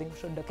VIP Clothing,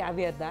 should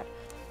caveat that.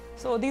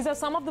 So these are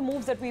some of the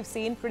moves that we've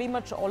seen pretty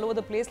much all over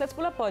the place. Let's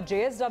pull up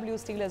JSW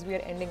Steel as we are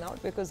ending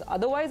out, because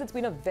otherwise it's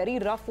been a very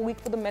rough week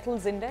for the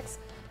metals index.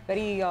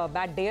 Very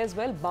bad day as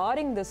well,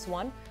 barring this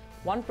one.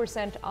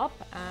 1% up,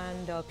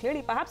 and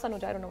clearly, perhaps,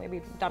 Anuj, I don't know,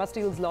 maybe Tata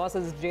Steel's loss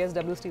is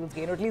JSW Steel's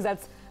gain, or at least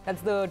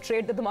that's the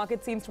trade that the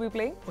market seems to be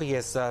playing. Oh,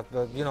 yes,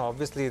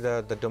 obviously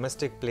the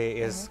domestic play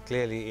is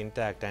clearly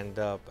intact, and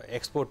the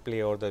export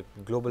play or the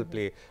global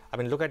play. I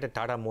mean, look at the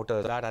Tata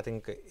Motors. That I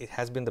think it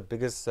has been the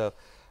biggest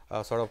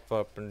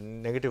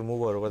negative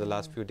mover over the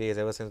last few days,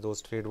 ever since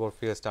those trade war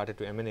fears started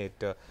to emanate.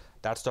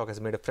 That stock has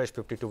made a fresh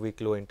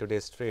 52-week low in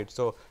today's trade.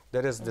 So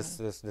there is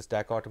this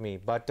dichotomy.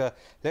 But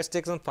let's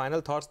take some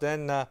final thoughts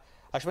then.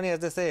 Ashwani, as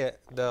they say,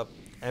 the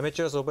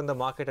amateurs open the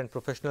market and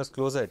professionals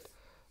close it.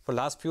 For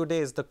last few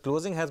days, the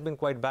closing has been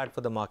quite bad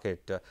for the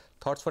market.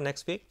 Thoughts for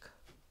next week?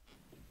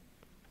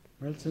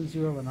 Well, since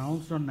you have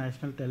announced on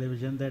national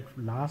television that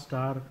last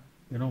hour,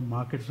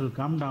 markets will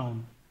come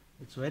down,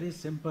 it's very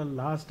simple.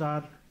 Last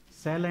hour,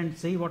 sell and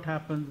see what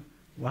happens.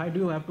 Why do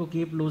you have to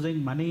keep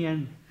losing money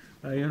and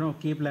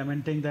keep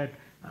lamenting that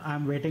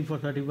I'm waiting for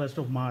 31st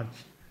of March?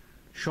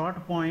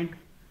 Short point,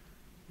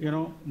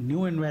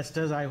 new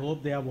investors, I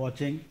hope they are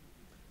watching,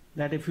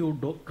 that if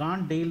you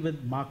can't deal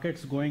with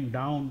markets going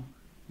down,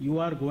 you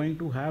are going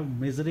to have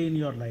misery in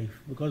your life,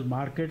 because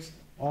markets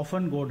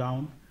often go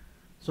down.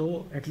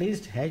 So at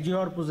least hedge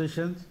your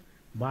positions,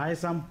 buy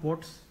some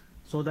puts,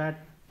 so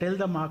that till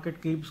the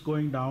market keeps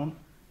going down,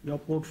 your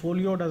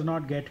portfolio does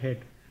not get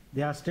hit.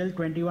 There are still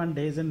 21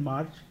 days in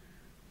March.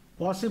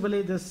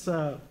 Possibly this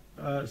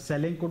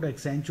selling could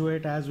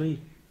accentuate as we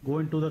go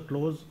into the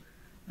close.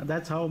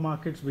 That's how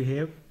markets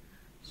behave.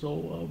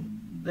 So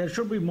there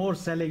should be more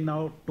selling.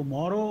 Now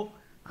tomorrow,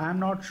 I'm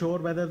not sure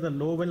whether the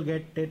low will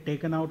get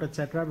taken out,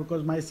 etc.,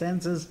 because my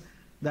sense is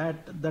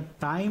that the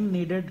time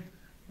needed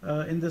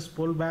in this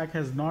pullback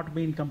has not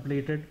been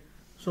completed.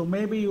 So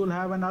maybe you'll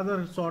have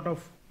another sort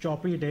of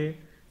choppy day,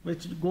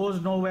 which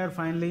goes nowhere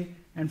finally,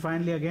 and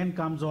finally again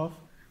comes off.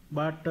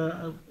 But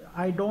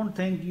I don't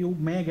think you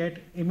may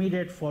get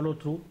immediate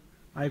follow-through.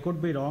 I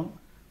could be wrong.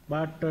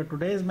 But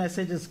today's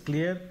message is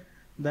clear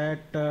that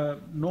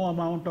no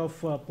amount of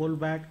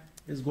pullback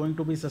is going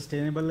to be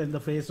sustainable in the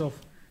face of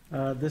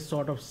this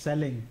sort of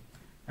selling.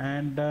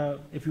 And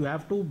if you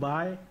have to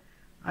buy,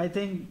 I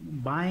think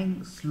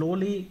buying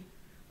slowly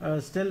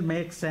still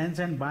makes sense,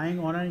 and buying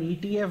on an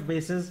ETF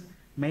basis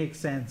makes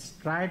sense.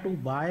 Try to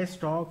buy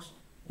stocks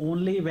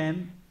only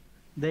when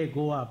they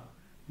go up,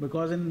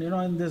 because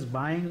in this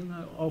buying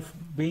of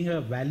being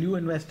a value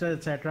investor,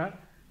 etc.,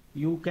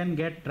 you can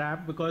get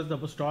trapped, because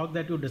the stock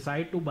that you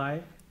decide to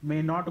buy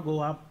may not go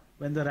up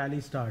when the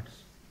rally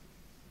starts.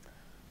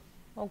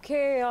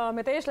 Okay,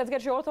 Mitesh, let's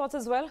get your thoughts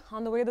as well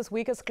on the way this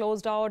week is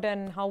closed out,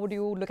 and how would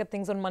you look at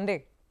things on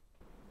Monday?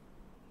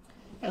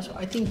 Yeah, so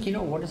I think,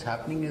 what is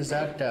happening is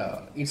that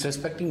it's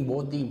respecting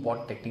both the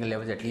important technical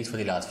levels, at least for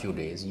the last few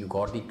days. You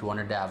got the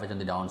 200-day average on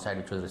the downside,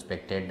 which was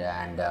respected,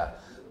 and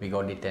We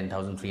got the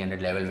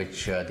 10,300 level,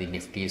 which the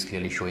Nifty is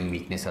clearly showing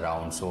weakness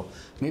around. So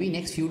maybe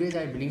next few days,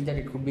 I believe that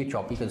it could be a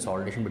choppy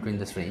consolidation between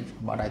this range.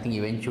 But I think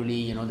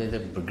eventually, there's a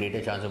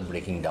greater chance of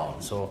breaking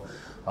down. So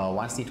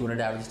once the 200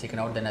 average is taken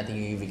out, then I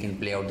think we can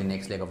play out the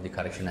next leg of the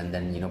correction and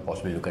then,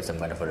 possibly look at some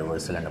kind of a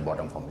reversal and a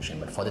bottom formation.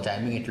 But for the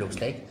timing, it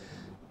looks like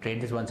trade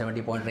this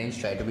 170 point range,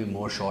 try to be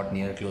more short,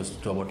 near close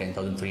to about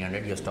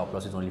 10,300. Your stop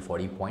loss is only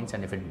 40 points.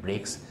 And if it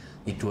breaks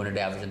the 200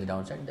 average on the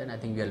downside, then I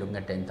think we are looking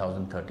at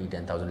 10,030,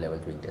 10,000 levels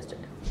being tested.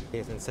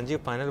 Yes, and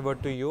Sanjeev, final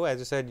word to you. As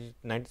you said,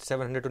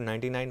 9,700 to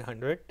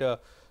 9,900.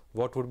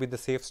 What would be the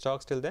safe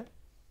stocks till then?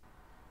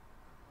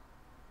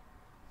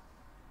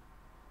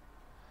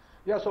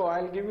 Yeah, so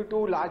I'll give you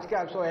two large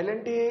caps. So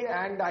L&T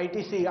and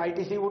ITC.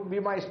 ITC would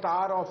be my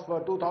star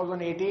of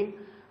 2018.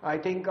 I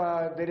think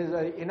there is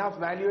enough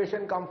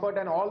valuation comfort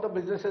and all the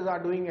businesses are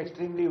doing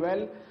extremely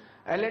well.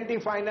 L&T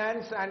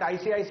Finance and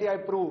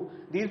ICICI Pru,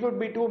 these would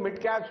be two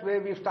mid caps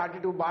where we've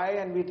started to buy,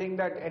 and we think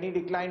that any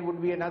decline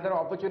would be another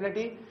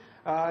opportunity.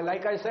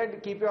 Like I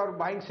said, keep your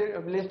buying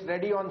list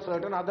ready on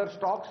certain other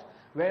stocks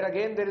where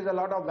again there is a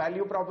lot of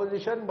value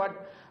proposition,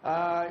 but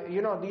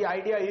the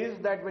idea is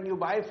that when you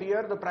buy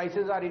fear, the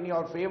prices are in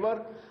your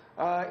favor.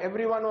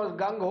 Everyone was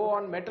gung-ho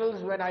on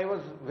metals when I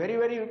was very,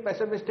 very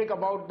pessimistic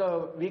about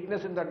the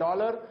weakness in the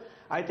dollar.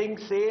 I think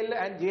SAIL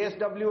and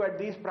JSW at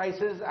these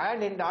prices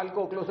and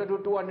Hindalco closer to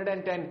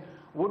 210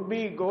 would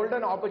be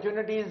golden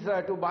opportunities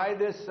to buy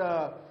this,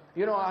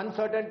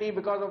 uncertainty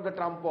because of the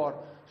Trump war.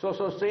 So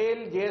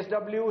SAIL,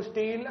 JSW,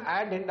 steel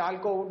and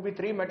Hindalco would be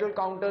three metal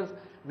counters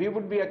we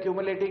would be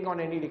accumulating on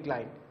any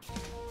decline.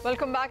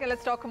 Welcome back, and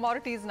let's talk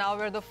commodities now,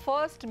 where the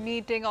first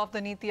meeting of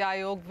the Niti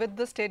Aayog with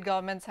the state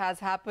governments has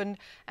happened,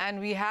 and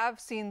we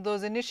have seen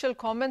those initial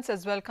comments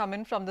as well come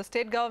in from the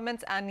state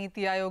governments and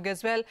Niti Aayog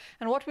as well.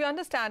 And what we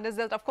understand is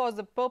that, of course,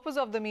 the purpose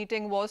of the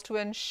meeting was to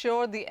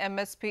ensure the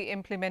MSP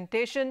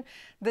implementation.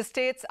 The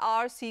states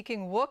are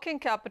seeking working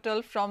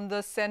capital from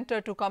the centre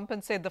to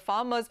compensate the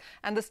farmers,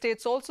 and the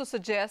states also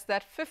suggest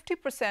that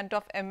 50%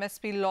 of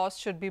MSP loss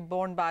should be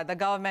borne by the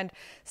government.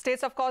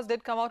 States, of course,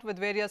 did come out with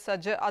various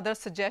other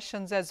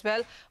suggestions as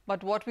well,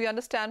 but what we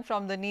understand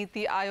from the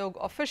Niti Aayog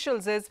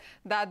officials is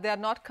that they are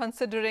not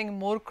considering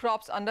more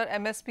crops under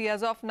MSP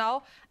as of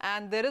now,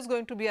 and there is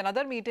going to be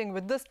another meeting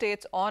with the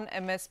states on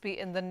MSP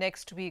in the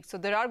next week. So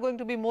there are going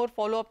to be more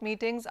follow-up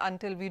meetings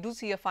until we do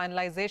see a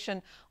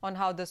finalization on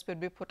how this will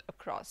be put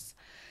across.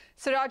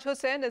 Siraj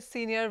Hussain is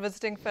Senior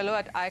Visiting Fellow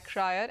at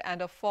ICRIER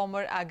and a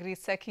former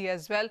Agri-Secchi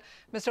as well.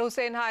 Mr.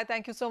 Hussain, hi,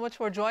 thank you so much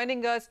for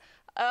joining us.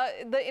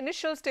 The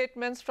initial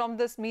statements from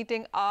this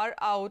meeting are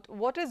out.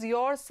 What is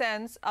your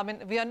sense? I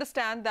mean, we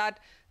understand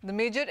that the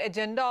major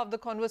agenda of the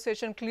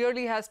conversation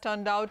clearly has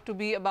turned out to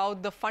be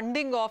about the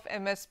funding of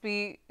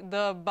MSP,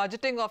 the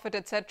budgeting of it,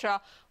 etc.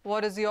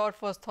 What is your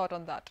first thought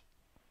on that?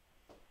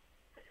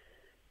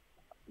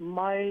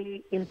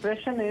 My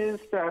impression is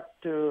that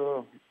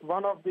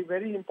one of the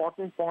very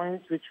important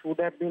points which would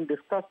have been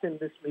discussed in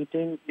this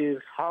meeting is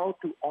how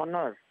to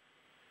honor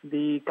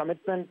the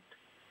commitment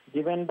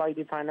given by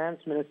the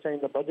finance minister in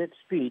the budget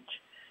speech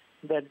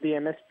that the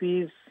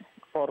MSPs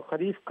for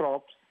Kharif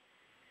crops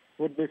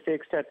would be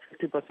fixed at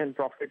 50%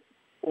 profit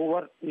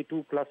over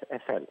E2 plus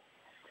FL.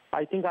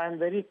 I think I am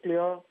very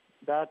clear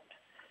that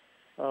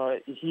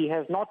he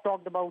has not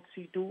talked about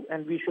C2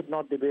 and we should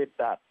not debate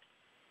that.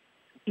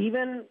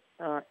 Even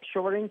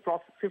showing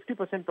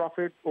 50%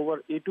 profit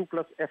over A2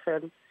 plus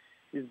FL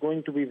is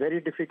going to be very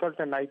difficult,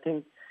 and I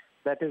think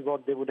that is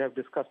what they would have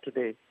discussed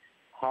today,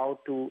 how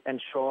to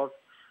ensure.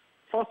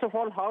 First of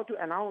all, how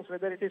to announce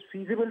whether it is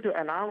feasible to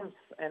announce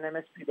an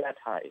MSP that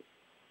high.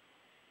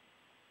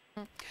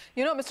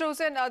 You know, Mr.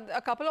 Hussain,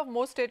 a couple of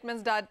more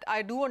statements that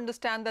I do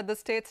understand that the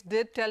states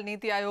did tell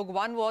Niti Aayog.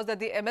 One was that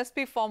the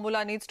MSP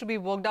formula needs to be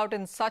worked out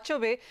in such a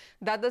way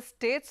that the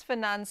states'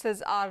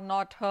 finances are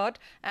not hurt.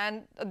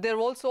 And there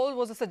also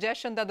was a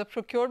suggestion that the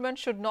procurement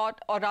should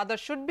not, or rather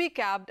should be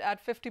capped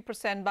at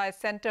 50% by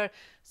centre.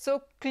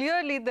 So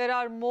clearly there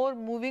are more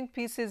moving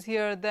pieces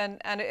here than,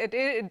 and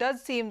it does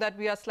seem that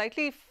we are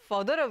slightly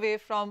further away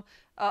from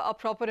a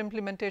proper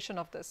implementation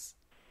of this.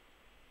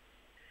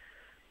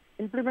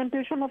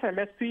 Implementation of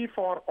MSP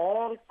for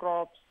all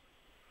crops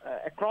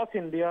across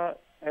India,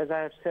 as I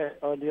have said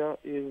earlier,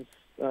 is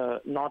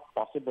not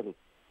possible.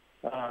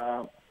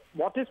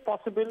 What is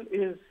possible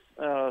is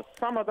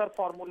some other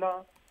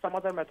formula, some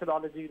other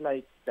methodology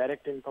like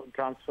direct income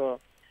transfer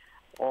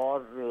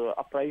or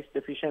a price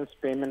deficiency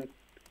payment,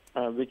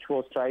 which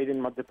was tried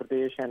in Madhya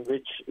Pradesh and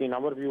which, in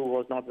our view,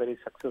 was not very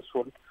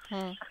successful.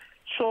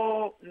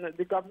 So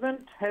the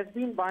government has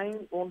been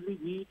buying only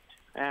wheat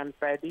and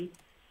paddy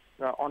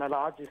on a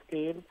large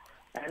scale,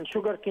 and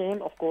sugar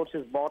cane, of course,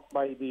 is bought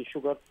by the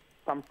sugar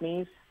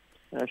companies,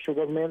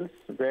 sugar mills,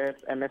 where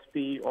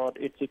MSP or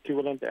its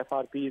equivalent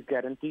FRP is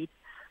guaranteed.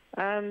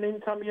 And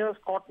in some years,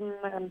 cotton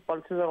and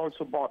pulses are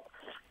also bought.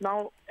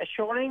 Now,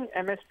 assuring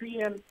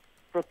MSP and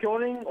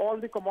procuring all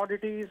the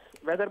commodities,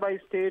 whether by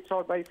states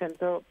or by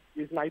centre,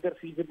 is neither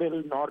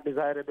feasible nor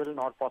desirable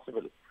nor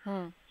possible.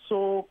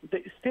 So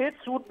the states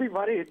would be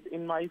worried,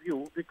 in my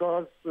view,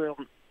 because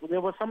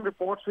there were some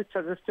reports which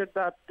suggested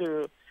that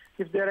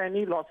if there are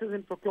any losses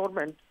in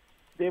procurement,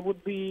 they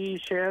would be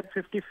shared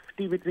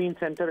 50-50 between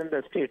center and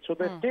the state. So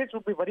the states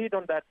would be worried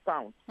on that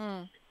count.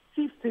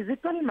 See,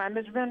 physical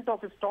management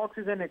of stocks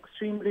is an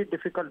extremely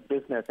difficult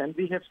business, and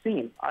we have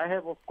seen, I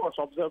have of course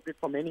observed it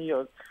for many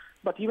years,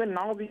 but even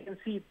now we can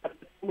see that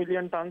 2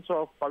 million tons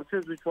of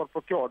pulses which were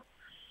procured,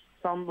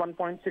 some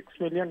 1.6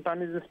 million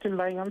tons is still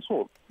lying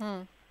unsold.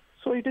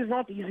 So it is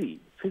not easy.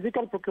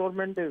 Physical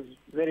procurement is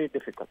very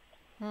difficult.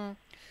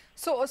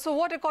 So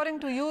what,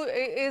 according to you,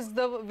 is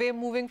the way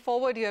moving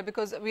forward here?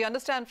 Because we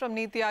understand from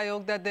Niti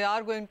Aayog that they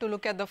are going to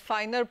look at the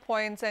finer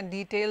points and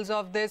details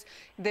of this.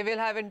 They will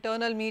have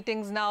internal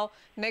meetings now.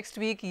 Next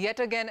week,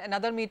 yet again,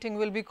 another meeting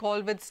will be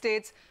called with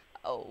states.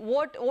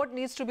 What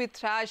needs to be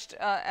thrashed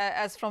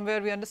as from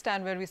where we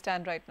understand where we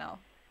stand right now?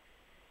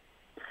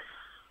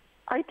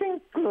 I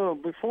think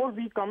before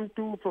we come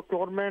to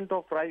procurement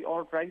of price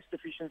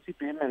deficiency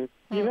payments,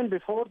 even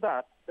before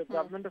that, the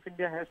government of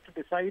India has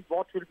to decide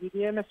what will be the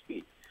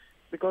MSP.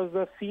 Because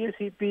the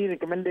CACP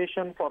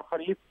recommendation for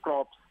Kharif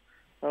crops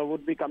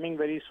would be coming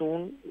very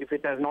soon. If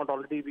it has not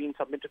already been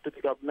submitted to the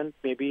government,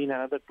 maybe in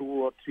another 2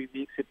 or 3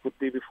 weeks, it would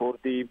be before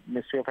the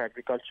Ministry of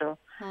Agriculture.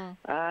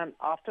 And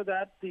after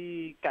that,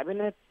 the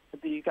Cabinet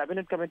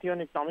Committee on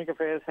Economic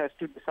Affairs has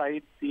to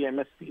decide the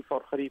MSP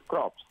for Kharif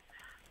crops.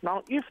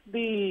 Now, if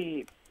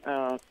the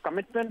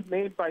commitment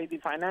made by the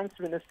Finance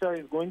Minister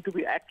is going to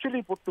be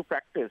actually put to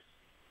practice,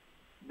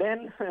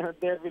 then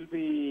there will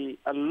be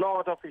a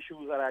lot of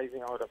issues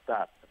arising out of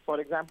that.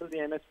 For example, the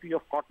MSP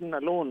of cotton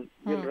alone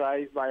will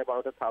rise by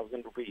about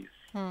 1,000 rupees.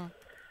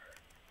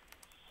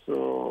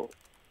 So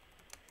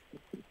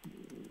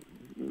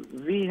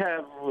we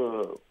are,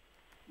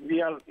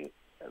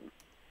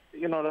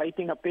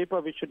 writing a paper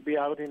which should be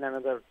out in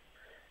another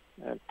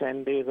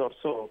 10 days or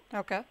so.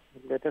 Okay.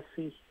 Let us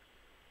see.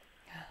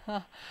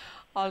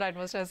 All right,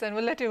 Mr. Hussain,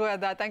 we'll let you go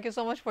at that. Thank you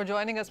so much for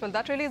joining us. Well,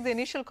 that really is the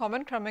initial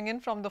comment coming in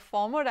from the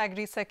former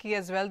Agri Secchi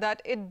as well,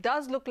 that it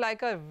does look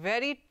like a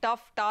very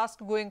tough task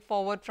going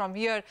forward from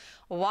here.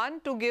 One,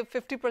 to give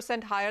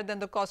 50% higher than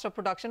the cost of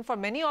production for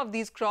many of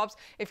these crops.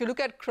 If you look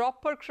at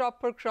crop per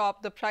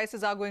crop, the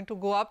prices are going to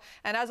go up.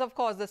 And as of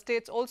course, the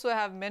states also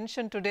have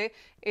mentioned today,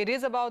 it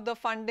is about the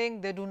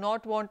funding. They do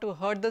not want to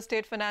hurt the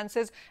state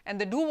finances,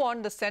 and they do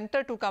want the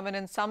center to come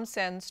in some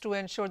sense to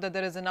ensure that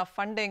there is enough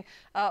funding.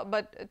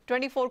 But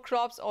 24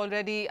 crops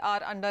already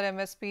are under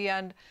MSP,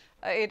 and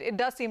it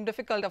does seem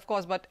difficult, of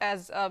course, but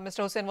as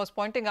Mr. Hussain was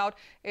pointing out,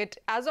 it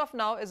as of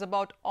now is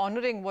about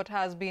honoring what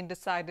has been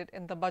decided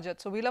in the budget.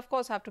 So we'll of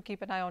course have to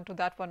keep an eye on to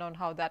that one, on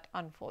how that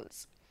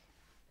unfolds.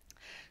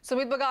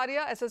 Sumit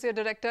Bagaria, Associate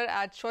Director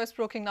at Choice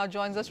Broking, now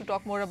joins us to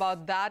talk more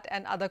about that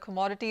and other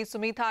commodities.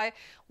 Sumit, hi.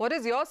 What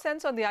is your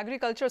sense on the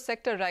agriculture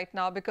sector right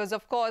now? Because,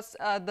 of course,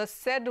 the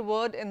said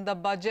word in the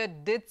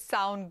budget did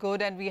sound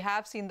good, and we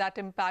have seen that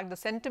impact. The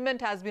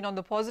sentiment has been on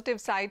the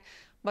positive side.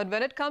 But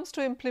when it comes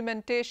to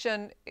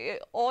implementation,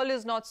 all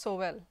is not so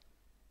well.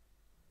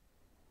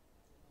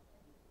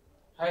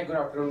 Hi, good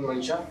afternoon,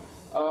 Manisha.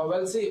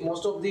 Well, see,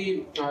 most of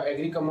the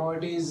agri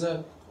commodities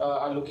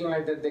are looking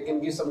like that they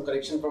can give some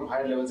correction from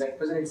higher levels. At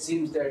present, it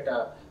seems that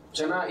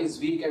chana is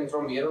weak, and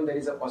from here on, there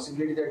is a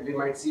possibility that we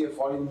might see a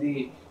fall in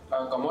the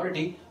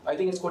commodity. I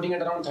think it's quoting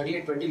at around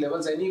 38.20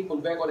 levels. Any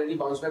pullback or any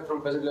bounce back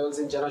from present levels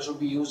in chana should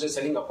be used as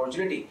selling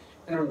opportunity.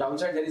 And on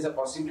downside, there is a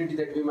possibility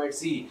that we might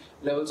see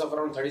levels of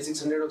around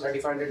 3,600 or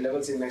 3,500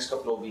 levels in the next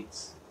couple of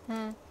weeks.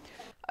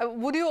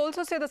 Would you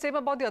also say the same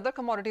about the other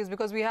commodities?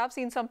 Because we have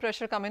seen some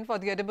pressure come in for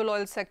the edible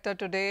oil sector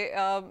today.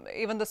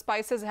 Even the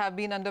spices have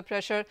been under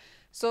pressure.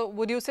 So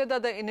would you say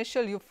that the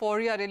initial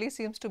euphoria really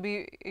seems to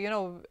be,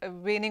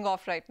 waning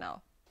off right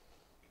now?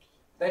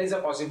 There is a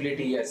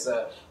possibility, yes.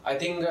 I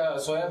think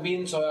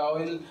soybean, soya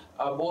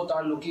oil, both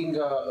are looking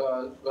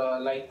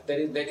like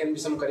there can be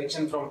some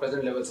correction from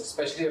present levels.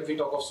 Especially if we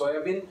talk of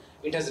soybean,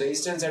 it has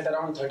resistance at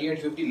around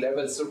 38.50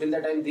 levels. So till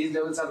the time these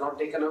levels are not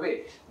taken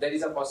away, there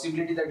is a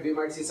possibility that we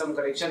might see some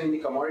correction in the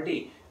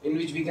commodity, in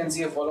which we can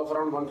see a fall of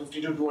around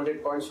 150 to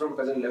 200 points from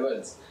present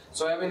levels.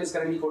 Soybean is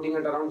currently quoting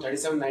at around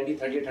 3790,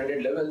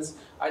 3800 levels.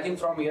 I think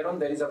from here on,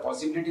 there is a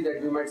possibility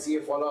that we might see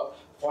a fall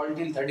till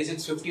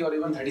 3650 or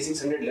even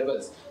 3600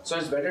 levels. So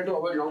it's better to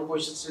avoid long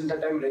positions till the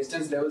time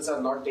resistance levels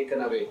are not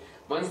taken away.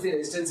 Once the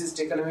resistance is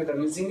taken away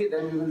convincingly,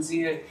 then we will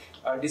see a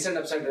decent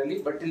upside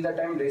rally. But till the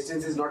time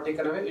resistance is not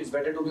taken away, it's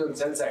better to be on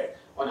sell side.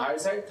 On higher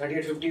side,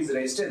 3850 is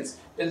resistance.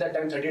 Till that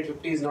time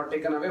 3850 is not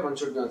taken away, one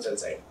should be on sell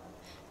side.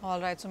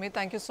 All right, Sumit,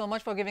 thank you so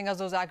much for giving us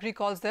those agri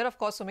calls there. Of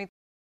course, Sumit